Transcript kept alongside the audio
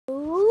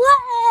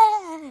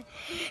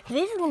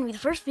This is going to be the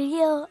first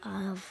video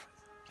of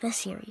the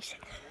series.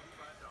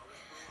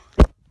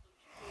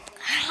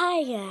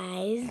 Hi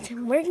guys,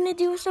 we're going to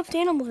do a stuffed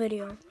animal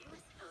video.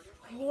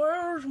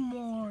 Where's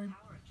mine?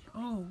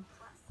 Oh.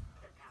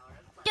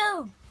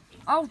 Dude,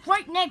 I was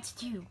right next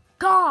to you.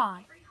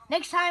 God.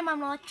 Next time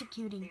I'm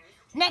electrocuting.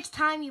 Next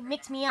time you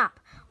mix me up.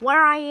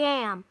 Where I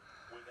am.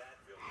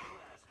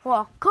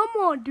 Well, come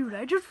on, dude.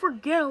 I just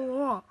forget a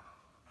lot.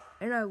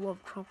 And I love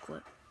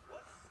chocolate.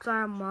 Because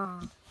I'm,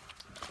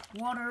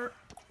 water.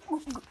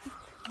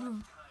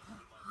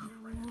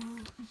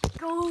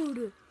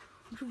 Dude.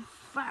 I'm so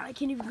fat. I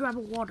can't even grab a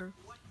water.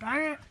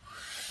 Dang it.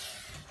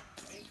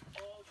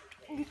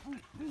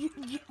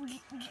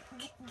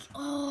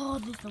 Oh,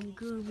 this is some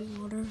good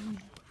water.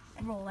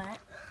 Roll that.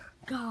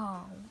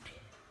 God.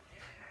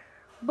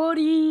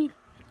 Buddy.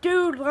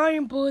 Dude,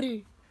 lion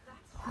buddy.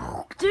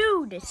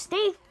 Dude,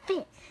 stay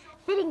fit.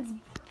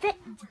 Fitting's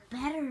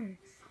better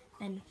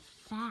than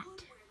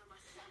fat.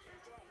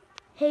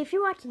 Hey, if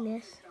you're watching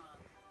this,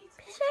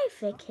 stay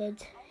fit,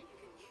 kids.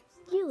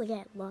 You'll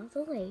get lots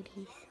of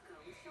ladies.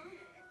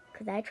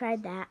 Because I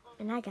tried that,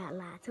 and I got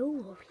lots of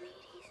wolf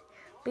ladies.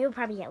 But you'll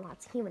probably get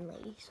lots of human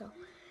ladies, so.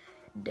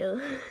 Duh.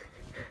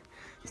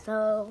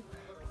 So,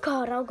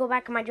 God, I'll go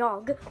back on my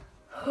jog.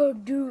 Oh,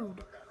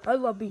 dude. I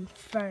love being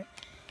fat.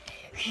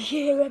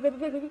 Yeah.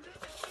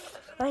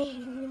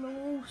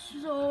 I'm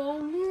so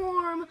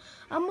warm.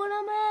 I'm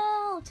gonna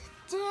melt.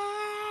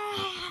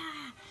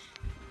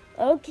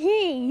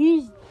 Okay,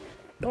 he's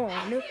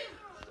gone.